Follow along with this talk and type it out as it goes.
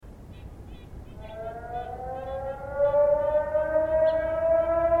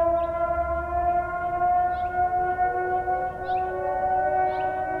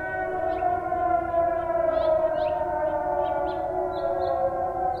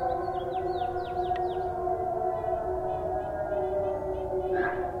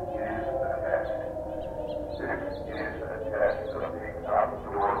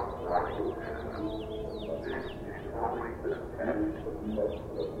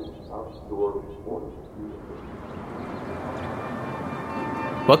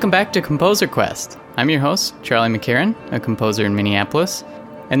Welcome back to Composer Quest. I'm your host, Charlie McCarran, a composer in Minneapolis,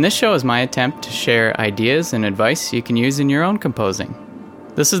 and this show is my attempt to share ideas and advice you can use in your own composing.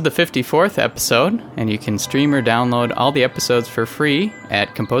 This is the 54th episode, and you can stream or download all the episodes for free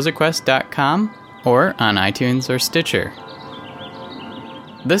at composerquest.com or on iTunes or Stitcher.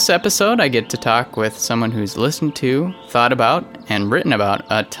 This episode, I get to talk with someone who's listened to, thought about, and written about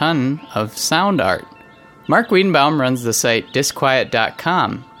a ton of sound art. Mark Wiedenbaum runs the site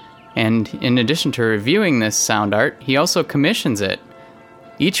disquiet.com, and in addition to reviewing this sound art, he also commissions it.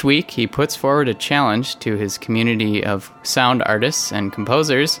 Each week, he puts forward a challenge to his community of sound artists and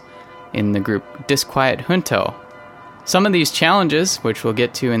composers in the group Disquiet Junto. Some of these challenges, which we'll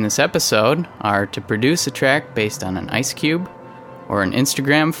get to in this episode, are to produce a track based on an ice cube, or an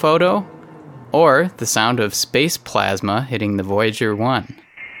Instagram photo, or the sound of space plasma hitting the Voyager 1.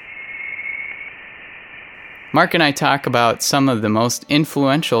 Mark and I talk about some of the most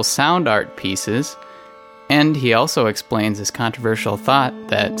influential sound art pieces, and he also explains his controversial thought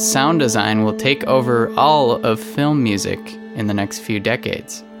that sound design will take over all of film music in the next few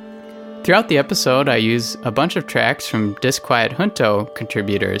decades. Throughout the episode, I use a bunch of tracks from Disquiet Junto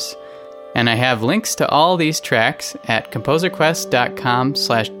contributors, and I have links to all these tracks at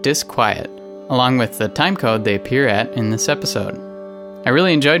composerquest.com/disquiet, along with the timecode they appear at in this episode. I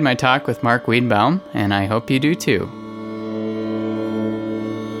really enjoyed my talk with Mark Wiedenbaum, and I hope you do too.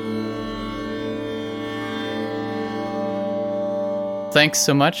 Thanks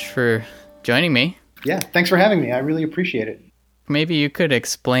so much for joining me. Yeah, thanks for having me. I really appreciate it. Maybe you could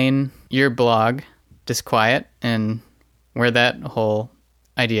explain your blog, Disquiet, and where that whole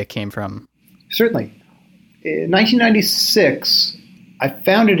idea came from. Certainly. In 1996, I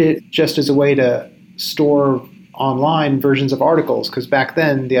founded it just as a way to store online versions of articles, because back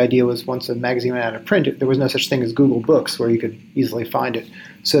then the idea was once a magazine went out of print, there was no such thing as Google Books where you could easily find it.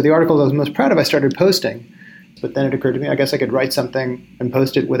 So the articles I was most proud of, I started posting. But then it occurred to me, I guess I could write something and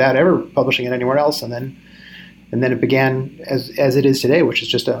post it without ever publishing it anywhere else, and then it began as it is today, which is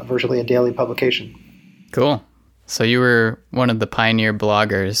just virtually a daily publication. Cool. So you were one of the pioneer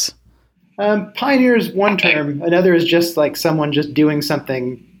bloggers. Pioneer is one term. Another is just like someone just doing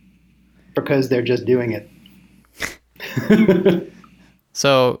something because they're just doing it.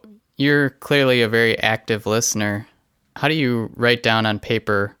 So you're clearly a very active listener. How do you write down on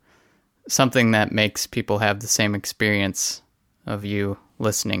paper something that makes people have the same experience of you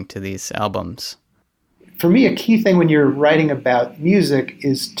listening to these albums? For me, a key thing when you're writing about music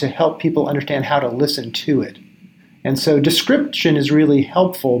is to help people understand how to listen to it. And so description is really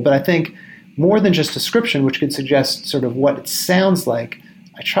helpful, but I think more than just description, which could suggest sort of what it sounds like,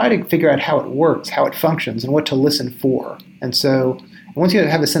 I try to figure out how it works, how it functions, and what to listen for. And so once you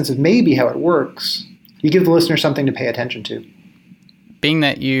have a sense of maybe how it works, you give the listener something to pay attention to. Being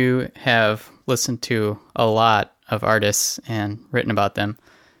that you have listened to a lot of artists and written about them,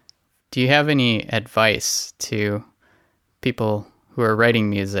 do you have any advice to people who are writing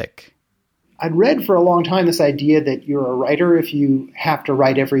music? I'd read for a long time this idea that you're a writer if you have to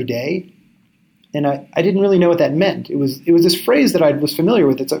write every day. And I didn't really know what that meant. It was this phrase that I was familiar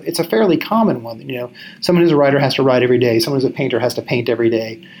with. It's a fairly common one. You know, someone who's a writer has to write every day. Someone who's a painter has to paint every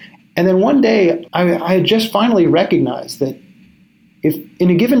day. And then one day, I had just finally recognized that if in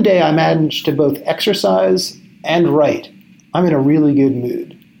a given day I manage to both exercise and write, I'm in a really good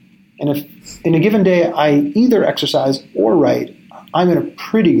mood. And if in a given day I either exercise or write, I'm in a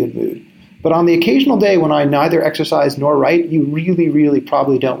pretty good mood. But on the occasional day when I neither exercise nor write, you really, really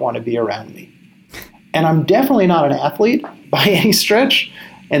probably don't want to be around me. And I'm definitely not an athlete by any stretch.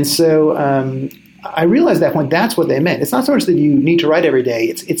 And so I realized at that point that's what they meant. It's not so much that you need to write every day.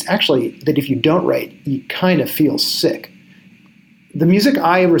 It's actually that if you don't write, you kind of feel sick. The music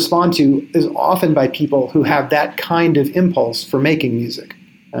I respond to is often by people who have that kind of impulse for making music,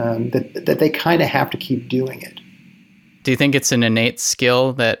 that they kind of have to keep doing it. Do you think it's an innate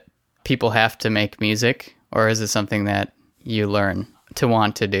skill that people have to make music, or is it something that you learn to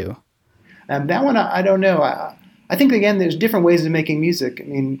want to do? That one, I don't know. I think, again, there's different ways of making music. I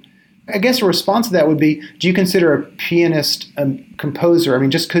mean, I guess a response to that would be, do you consider a pianist a composer? I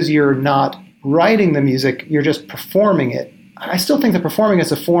mean, just because you're not writing the music, you're just performing it. I still think that performing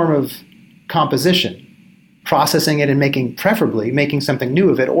is a form of composition, processing it and preferably making something new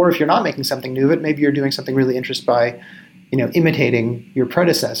of it. Or if you're not making something new of it, maybe you're doing something really interesting by, imitating your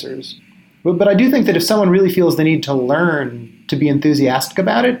predecessors. But I do think that if someone really feels the need to learn to be enthusiastic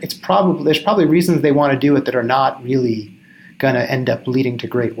about it, there's probably reasons they want to do it that are not really going to end up leading to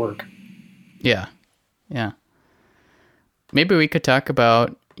great work. Yeah. Maybe we could talk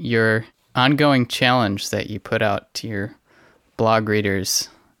about your ongoing challenge that you put out to your blog readers,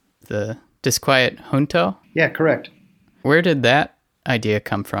 the Disquiet Junto? Yeah, correct. Where did that idea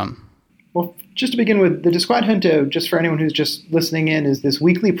come from? Well, just to begin with, the Disquiet Junto, just for anyone who's just listening in, is this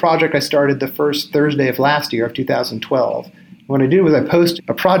weekly project I started the first Thursday of last year, of 2012. What I did was I posted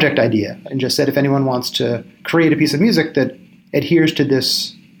a project idea and just said if anyone wants to create a piece of music that adheres to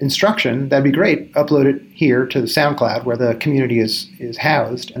this instruction, that'd be great. Upload it here to the SoundCloud where the community is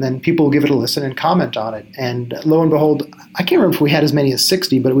housed, and then people will give it a listen and comment on it. And lo and behold, I can't remember if we had as many as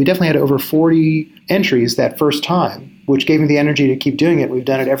 60, but we definitely had over 40 entries that first time, which gave me the energy to keep doing it. We've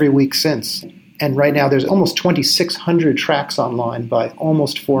done it every week since. And right now there's almost 2,600 tracks online by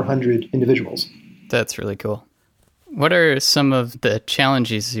almost 400 individuals. That's really cool. What are some of the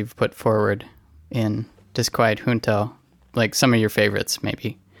challenges you've put forward in Disquiet Junto? Like some of your favorites,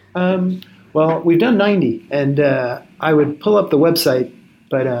 maybe? Well, we've done 90, and I would pull up the website,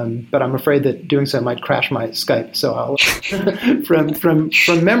 but I'm afraid that doing so might crash my Skype. So I'll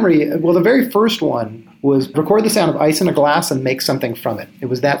from memory. Well, the very first one was record the sound of ice in a glass and make something from it. It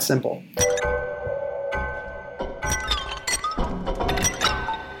was that simple.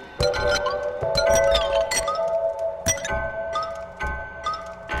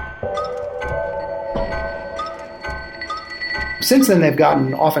 Since then, they've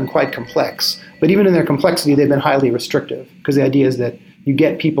gotten often quite complex. But even in their complexity, they've been highly restrictive, because the idea is that you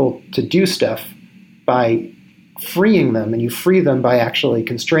get people to do stuff by freeing them, and you free them by actually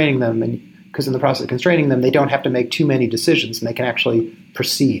constraining them, and because in the process of constraining them, they don't have to make too many decisions, and they can actually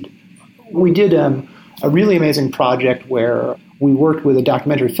proceed. We did a really amazing project where we worked with a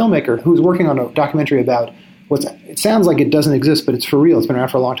documentary filmmaker who was working on a documentary about it sounds like it doesn't exist, but it's for real. It's been around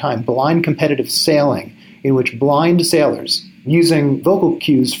for a long time. Blind competitive sailing, in which blind sailors, using vocal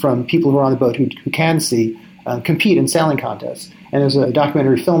cues from people who are on the boat who can see, compete in sailing contests. And there's a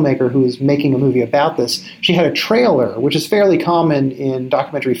documentary filmmaker who is making a movie about this. She had a trailer, which is fairly common in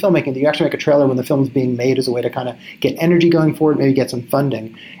documentary filmmaking, that you actually make a trailer when the film is being made as a way to kind of get energy going for it, maybe get some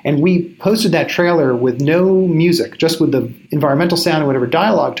funding. And we posted that trailer with no music, just with the environmental sound and whatever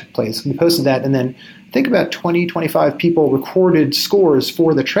dialogue took place. We posted that, and then I think about 20, 25 people recorded scores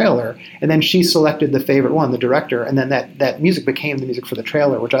for the trailer, and then she selected the favorite one, the director, and then that music became the music for the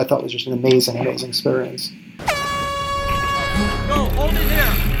trailer, which I thought was just an amazing, amazing experience. Go, hold it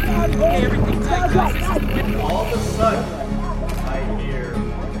here. Okay, everything's tight. All of a sudden, I hear,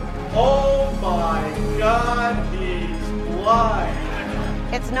 oh my God, he's blind.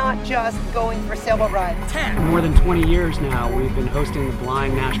 It's not just going for sailboat rides. For more than 20 years now, we've been hosting the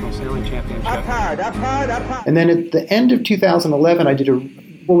Blind National Sailing Championship. Up high. And then at the end of 2011, I did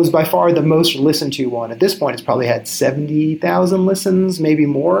what was by far the most listened to one. At this point, it's probably had 70,000 listens, maybe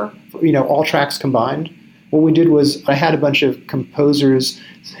more, all tracks combined. What we did was I had a bunch of composers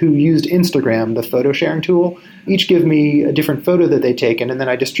who used Instagram, the photo sharing tool, each give me a different photo that they'd taken, and then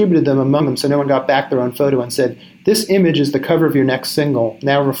I distributed them among them so no one got back their own photo and said, this image is the cover of your next single,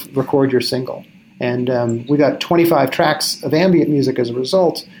 now record your single. And we got 25 tracks of ambient music as a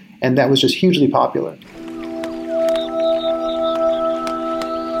result, and that was just hugely popular.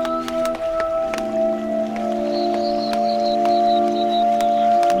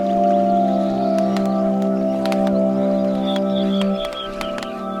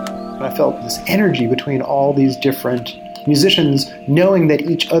 I felt this energy between all these different musicians, knowing that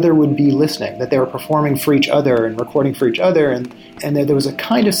each other would be listening, that they were performing for each other and recording for each other, and that there was a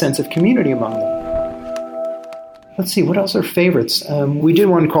kind of sense of community among them. Let's see, what else are favorites? We did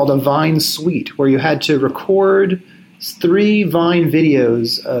one called a Vine Suite, where you had to record 3 Vine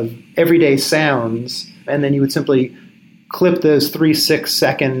videos of everyday sounds, and then you would simply clip those 3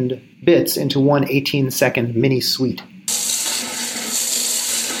 6-second bits into one 18-second mini suite.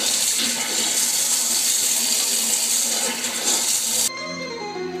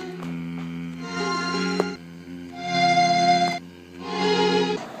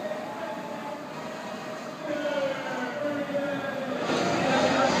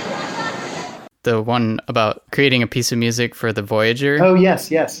 The one about creating a piece of music for the Voyager. Oh,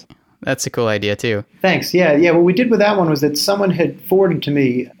 yes. That's a cool idea, too. Thanks. Yeah. What we did with that one was that someone had forwarded to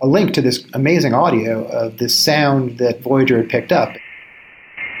me a link to this amazing audio of this sound that Voyager had picked up.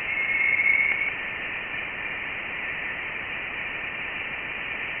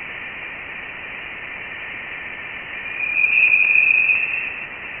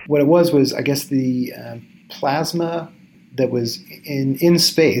 What it was I guess, the plasma that was in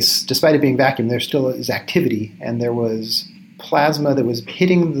space. Despite it being vacuum, there still is activity, and there was plasma that was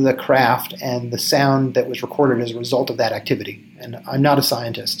hitting the craft and the sound that was recorded as a result of that activity. And I'm not a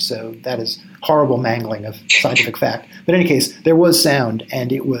scientist, so that is horrible mangling of scientific fact. But in any case, there was sound,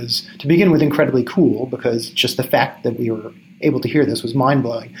 and it was, to begin with, incredibly cool, because just the fact that we were able to hear this was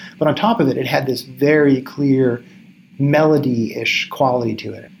mind-blowing. But on top of it, it had this very clear melody-ish quality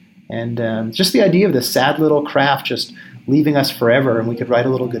to it. And just the idea of this sad little craft just leaving us forever, and we could write a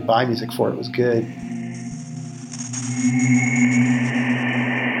little goodbye music for it, was good.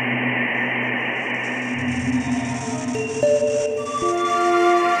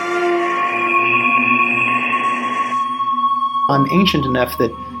 I'm ancient enough that,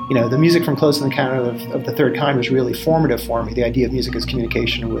 the music from Close Encounter of the Third Kind was really formative for me. The idea of music as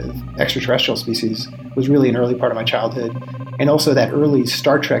communication with extraterrestrial species was really an early part of my childhood. And also that early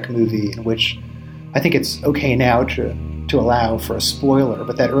Star Trek movie, in which I think it's okay now to allow for a spoiler,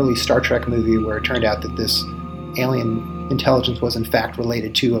 but that early Star Trek movie where it turned out that this alien intelligence was in fact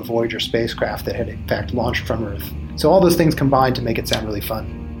related to a Voyager spacecraft that had in fact launched from Earth. So all those things combined to make it sound really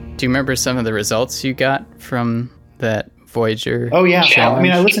fun. Do you remember some of the results you got from that Voyager? Oh yeah, challenge? I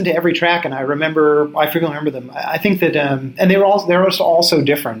mean, I listened to every track, and I frequently remember them. I think that, and they're all so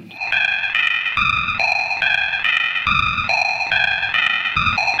different.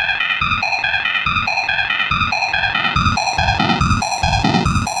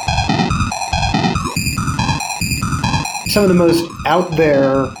 Some of the most out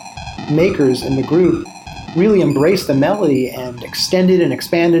there makers in the group really embraced the melody and extended and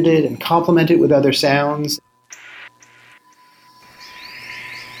expanded it and complemented it with other sounds.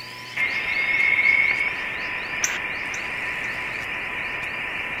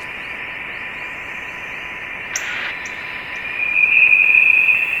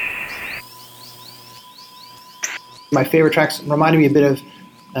 My favorite tracks reminded me a bit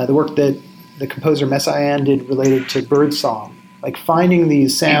of the work that the composer Messiaen did related to birdsong, like finding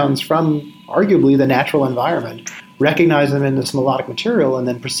these sounds from arguably the natural environment, recognize them in this melodic material, and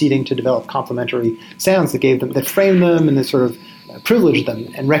then proceeding to develop complementary sounds that framed them and that sort of privileged them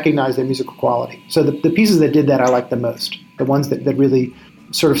and recognized their musical quality. So the pieces that did that I like the most, the ones that really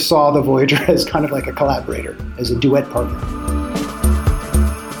sort of saw the Voyager as kind of like a collaborator, as a duet partner.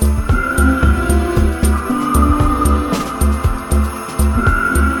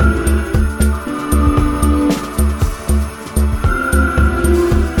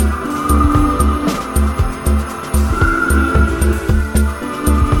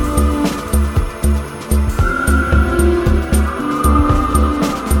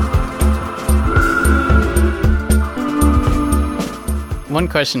 One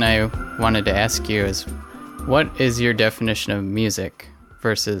question I wanted to ask you is, what is your definition of music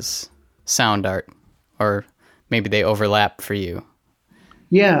versus sound art? Or maybe they overlap for you?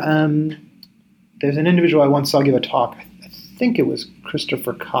 Yeah, there's an individual I once saw give a talk, I think it was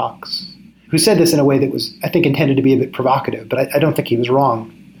Christopher Cox, who said this in a way that was, I think, intended to be a bit provocative, but I don't think he was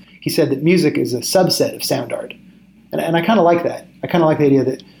wrong. He said that music is a subset of sound art. And I kind of like that. I kind of like the idea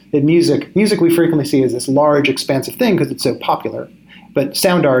that music we frequently see as this large, expansive thing because it's so popular. But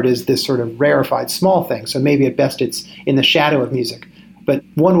sound art is this sort of rarefied small thing, so maybe at best it's in the shadow of music. But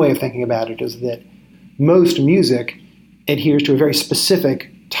one way of thinking about it is that most music adheres to a very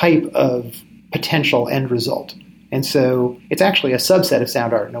specific type of potential end result. And so it's actually a subset of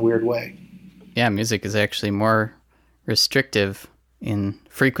sound art in a weird way. Yeah, music is actually more restrictive in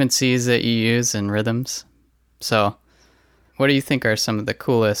frequencies that you use and rhythms. So what do you think are some of the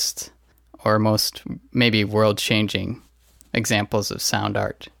coolest or most maybe world-changing examples of sound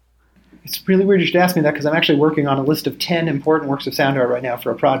art? It's really weird you should ask me that because I'm actually working on a list of 10 important works of sound art right now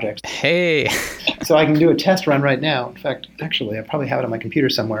for a project. Hey! So I can do a test run right now. In fact, actually, I probably have it on my computer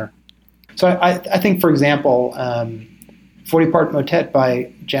somewhere. So I think, for example, 40-part motet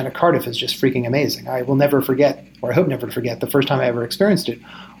by Janet Cardiff is just freaking amazing. I will never forget, or I hope never to forget, the first time I ever experienced it,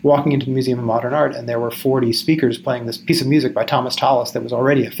 walking into the Museum of Modern Art, and there were 40 speakers playing this piece of music by Thomas Tallis that was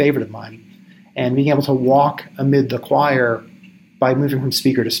already a favorite of mine. And being able to walk amid the choir by moving from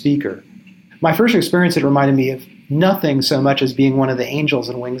speaker to speaker. My first experience, it reminded me of nothing so much as being one of the angels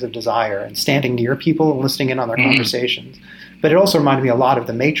in Wings of Desire and standing near people and listening in on their conversations. But it also reminded me a lot of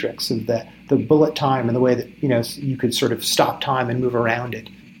The Matrix, of the bullet time and the way that you could sort of stop time and move around it.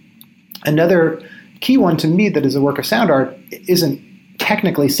 Another key one to me that is a work of sound art isn't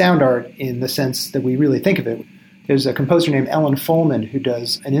technically sound art in the sense that we really think of it. There's a composer named Ellen Fullman who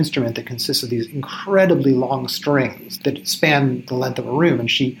does an instrument that consists of these incredibly long strings that span the length of a room, and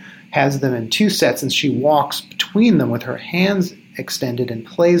she has them in two sets, and she walks between them with her hands extended and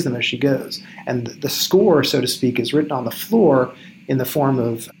plays them as she goes. And the score, so to speak, is written on the floor in the form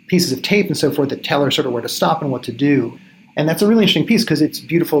of pieces of tape and so forth that tell her sort of where to stop and what to do. And that's a really interesting piece because it's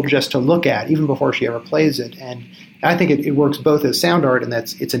beautiful just to look at, even before she ever plays it. And I think it works both as sound art, and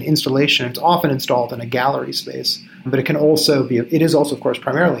it's an installation. It's often installed in a gallery space, but it is also, of course,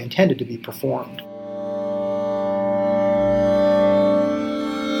 primarily intended to be performed.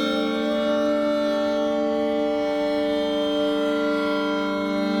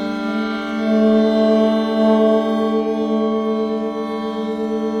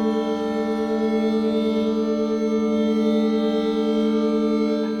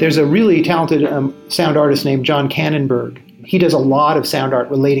 There's a really talented sound artist named John Cannonberg. He does a lot of sound art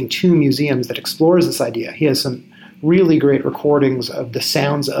relating to museums that explores this idea. He has some really great recordings of the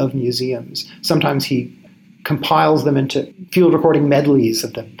sounds of museums. Sometimes he compiles them into field recording medleys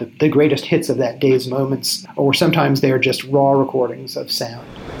of the greatest hits of that day's moments, or sometimes they're just raw recordings of sound.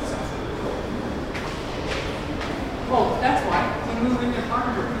 Well, that's why. When we were in your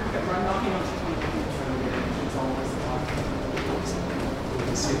partner, we're knocking on it's always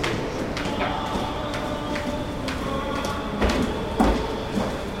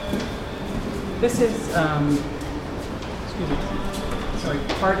This is, excuse me, sorry,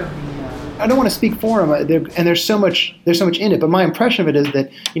 part of the... I don't want to speak for him, and there's so much in it, but my impression of it is that,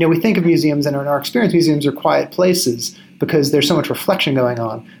 we think of museums, and in our experience, museums are quiet places because there's so much reflection going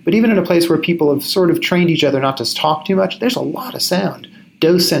on. But even in a place where people have sort of trained each other not to talk too much, there's a lot of sound.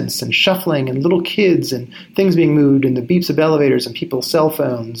 Docents and shuffling and little kids and things being moved and the beeps of elevators and people's cell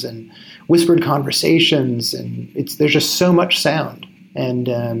phones and whispered conversations, and there's just so much sound. And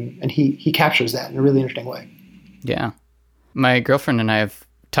he captures that in a really interesting way. Yeah. My girlfriend and I have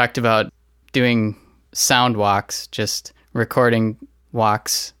talked about doing sound walks, just recording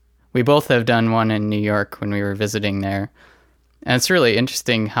walks. We both have done one in New York when we were visiting there. And it's really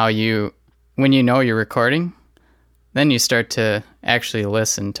interesting how when you know you're recording, then you start to actually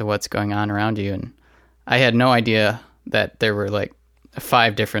listen to what's going on around you. And I had no idea that there were like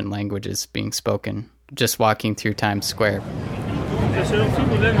 5 different languages being spoken just walking through Times Square.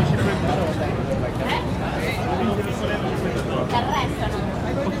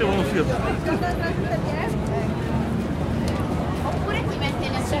 Oppure ti metti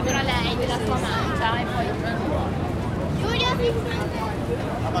sopra lei della tua mancia e poi Giulia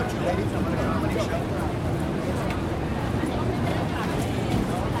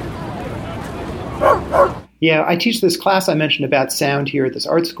Yeah, I teach this class I mentioned about sound here at this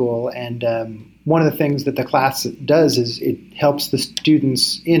art school, and one of the things that the class does is it helps the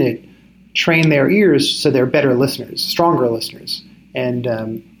students in it train their ears so they're better listeners, stronger listeners. And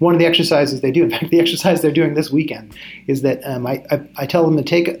one of the exercises they do, in fact, the exercise they're doing this weekend, is that I tell them to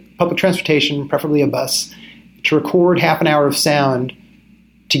take public transportation, preferably a bus, to record half an hour of sound,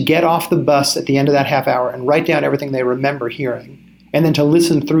 to get off the bus at the end of that half hour and write down everything they remember hearing, and then to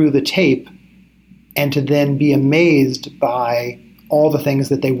listen through the tape and to then be amazed by all the things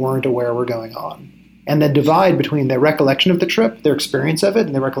that they weren't aware were going on. And then divide between their recollection of the trip, their experience of it,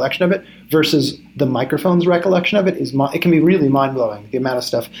 and their recollection of it, versus the microphone's recollection of it. It can be really mind-blowing, the amount of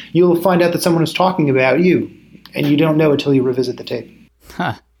stuff. You'll find out that someone is talking about you, and you don't know until you revisit the tape.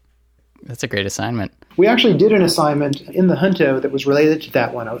 Huh. That's a great assignment. We actually did an assignment in the Junto that was related to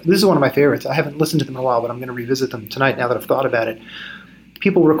that one. This is one of my favorites. I haven't listened to them in a while, but I'm going to revisit them tonight now that I've thought about it.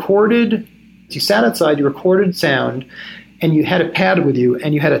 People recorded, you sat outside, you recorded sound, and you had a pad with you,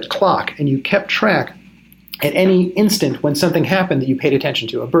 and you had a clock, and you kept track at any instant when something happened that you paid attention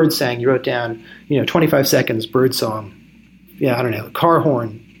to. A bird sang, you wrote down, 25 seconds, bird song. Yeah, I don't know, car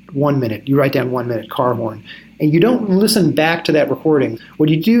horn, 1 minute. You write down 1 minute, car horn. And you don't listen back to that recording. What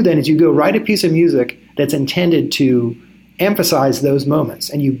you do then is you go write a piece of music that's intended to emphasize those moments,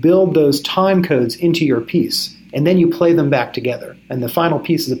 and you build those time codes into your piece, and then you play them back together. And the final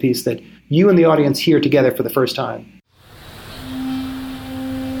piece is a piece that you and the audience hear together for the first time.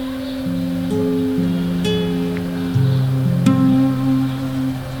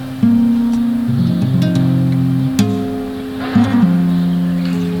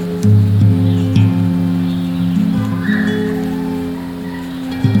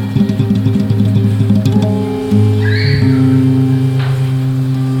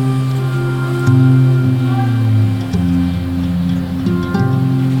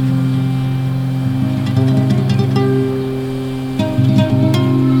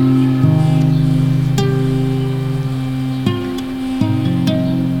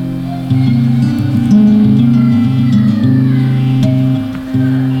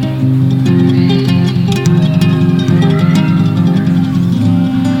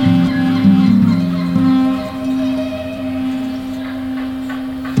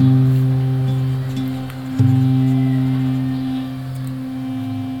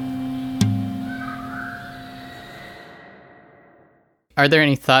 Are there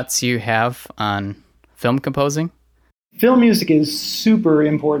any thoughts you have on film composing? Film music is super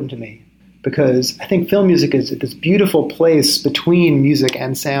important to me because I think film music is this beautiful place between music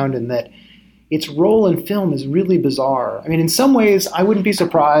and sound, and that its role in film is really bizarre. I mean, in some ways, I wouldn't be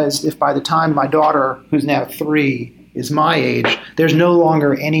surprised if by the time my daughter, who's now 3, is my age, there's no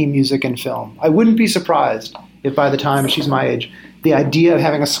longer any music in film. I wouldn't be surprised if by the time she's my age, the idea of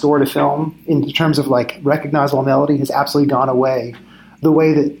having a score to film in terms of like recognizable melody has absolutely gone away, the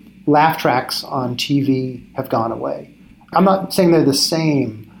way that laugh tracks on TV have gone away. I'm not saying they're the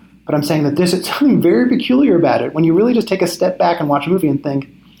same, but I'm saying that there's something very peculiar about it when you really just take a step back and watch a movie and think,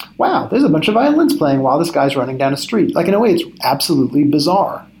 wow, there's a bunch of violins playing while this guy's running down a street. Like, in a way, it's absolutely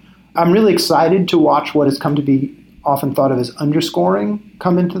bizarre. I'm really excited to watch what has come to be often thought of as underscoring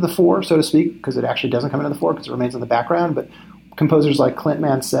come into the fore, so to speak, because it actually doesn't come into the fore because it remains in the background. But composers like Clint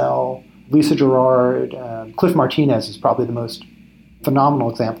Mansell, Lisa Gerrard, Cliff Martinez is probably the most phenomenal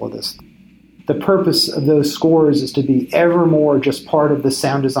example of this. The purpose of those scores is to be ever more just part of the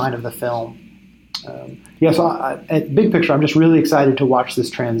sound design of the film. At big picture, I'm just really excited to watch this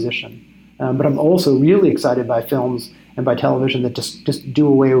transition. But I'm also really excited by films and by television that just do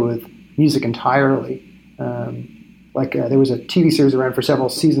away with music entirely. There was a TV series around for several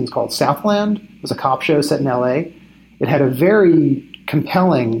seasons called Southland. It was a cop show set in L.A. It had a very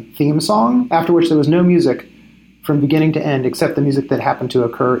compelling theme song, after which there was no music from beginning to end except the music that happened to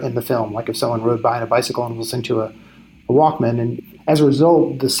occur in the film, like if someone rode by on a bicycle and was listening to a Walkman. And as a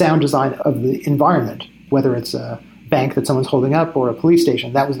result, the sound design of the environment, whether it's a bank that someone's holding up or a police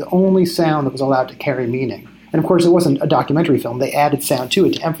station, that was the only sound that was allowed to carry meaning. And of course, it wasn't a documentary film. They added sound to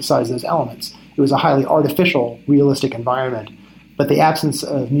it to emphasize those elements. It was a highly artificial, realistic environment. But the absence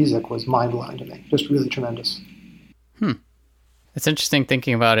of music was mind-blowing to me. Just really tremendous. It's interesting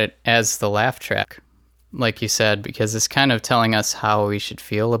thinking about it as the laugh track, like you said, because it's kind of telling us how we should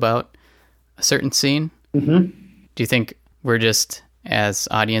feel about a certain scene. Mm-hmm. Do you think we're just, as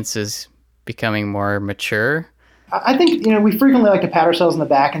audiences, becoming more mature? I think, we frequently like to pat ourselves on the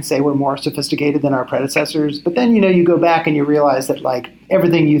back and say we're more sophisticated than our predecessors. But then, you go back and you realize that, like,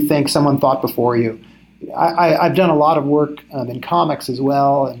 everything you think someone thought before you. I've done a lot of work in comics as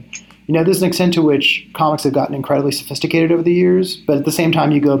well. And, there's an extent to which comics have gotten incredibly sophisticated over the years. But at the same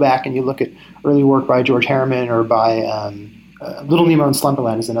time, you go back and you look at early work by George Harriman or by Little Nemo and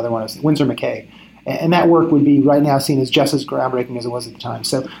Slumberland is another one, Winsor McCay. And that work would be right now seen as just as groundbreaking as it was at the time.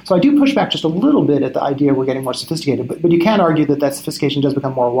 So I do push back just a little bit at the idea we're getting more sophisticated. But you can argue that sophistication does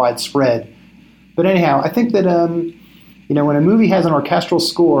become more widespread. But anyhow, I think that when a movie has an orchestral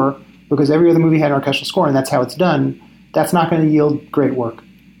score, because every other movie had an orchestral score and that's how it's done, that's not going to yield great work.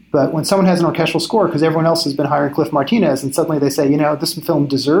 But when someone has an orchestral score, because everyone else has been hiring Cliff Martinez, and suddenly they say, this film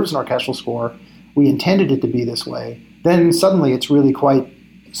deserves an orchestral score, we intended it to be this way, then suddenly it's really quite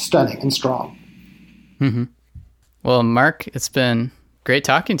stunning and strong. Mm-hmm. Well, Mark, it's been great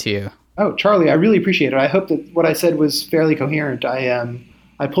talking to you. Oh, Charlie, I really appreciate it. I hope that what I said was fairly coherent. I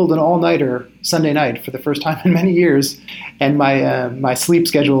pulled an all-nighter Sunday night for the first time in many years, and my sleep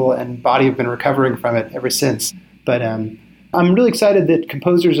schedule and body have been recovering from it ever since. But I'm really excited that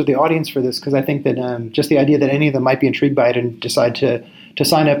composers are the audience for this, because I think that just the idea that any of them might be intrigued by it and decide to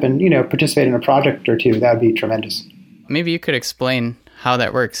sign up and participate in a project or two, that would be tremendous. Maybe you could explain how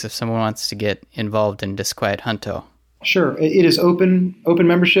that works if someone wants to get involved in Disquiet Junto. Sure. It is open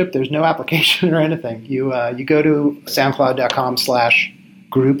membership. There's no application or anything. You go to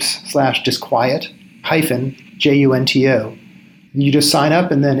soundcloud.com/groups/disquiet-junto. You just sign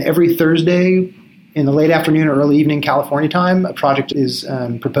up, and then every Thursday in the late afternoon or early evening California time, a project is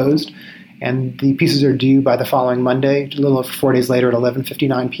proposed, and the pieces are due by the following Monday, a little over 4 days later at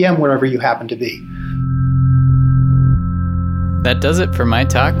 11:59 p.m., wherever you happen to be. That does it for my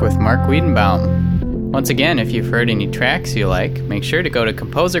talk with Mark Wiedenbaum. Once again, if you've heard any tracks you like, make sure to go to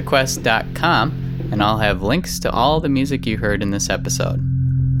composerquest.com, and I'll have links to all the music you heard in this episode.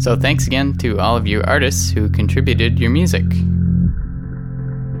 So thanks again to all of you artists who contributed your music.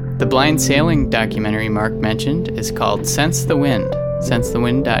 The blind sailing documentary Mark mentioned is called Sense the Wind,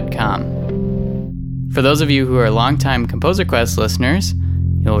 sensethewind.com. For those of you who are longtime Composer Quest listeners,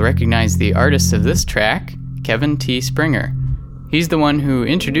 you'll recognize the artist of this track, Kevin T. Springer. He's the one who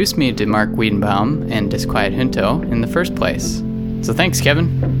introduced me to Mark Wiedenbaum and Disquiet Junto in the first place. So thanks,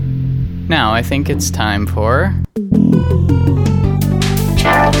 Kevin. Now I think it's time for...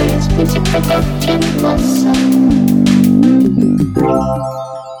 Charlie's Music Production Lesson.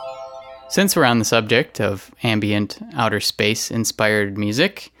 Since we're on the subject of ambient outer space-inspired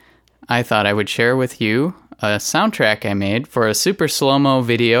music, I thought I would share with you a soundtrack I made for a super slow-mo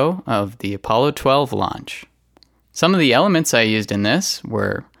video of the Apollo 12 launch. Some of the elements I used in this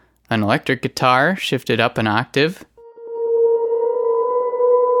were an electric guitar shifted up an octave,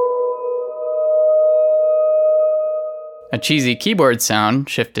 a cheesy keyboard sound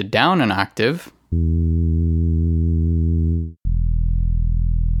shifted down an octave,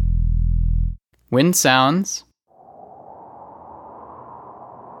 wind sounds,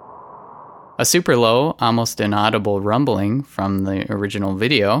 a super low, almost inaudible rumbling from the original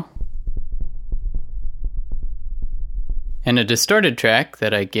video, and a distorted track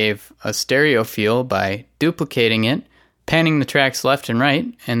that I gave a stereo feel by duplicating it, panning the tracks left and right,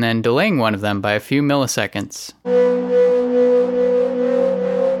 and then delaying one of them by a few milliseconds.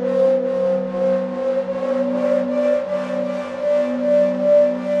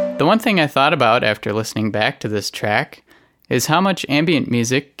 The one thing I thought about after listening back to this track is how much ambient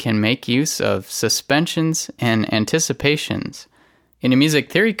music can make use of suspensions and anticipations. In a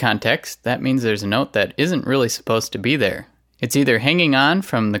music theory context, that means there's a note that isn't really supposed to be there. It's either hanging on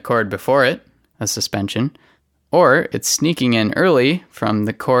from the chord before it, a suspension, or it's sneaking in early from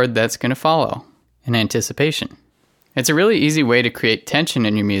the chord that's going to follow, an anticipation. It's a really easy way to create tension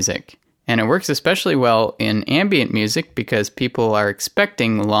in your music, and it works especially well in ambient music because people are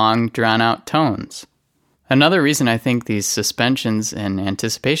expecting long, drawn-out tones. Another reason I think these suspensions and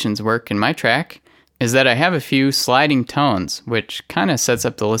anticipations work in my track is that I have a few sliding tones, which kind of sets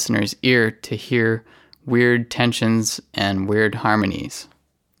up the listener's ear to hear weird tensions and weird harmonies.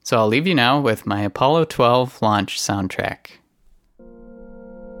 So I'll leave you now with my Apollo 12 launch soundtrack.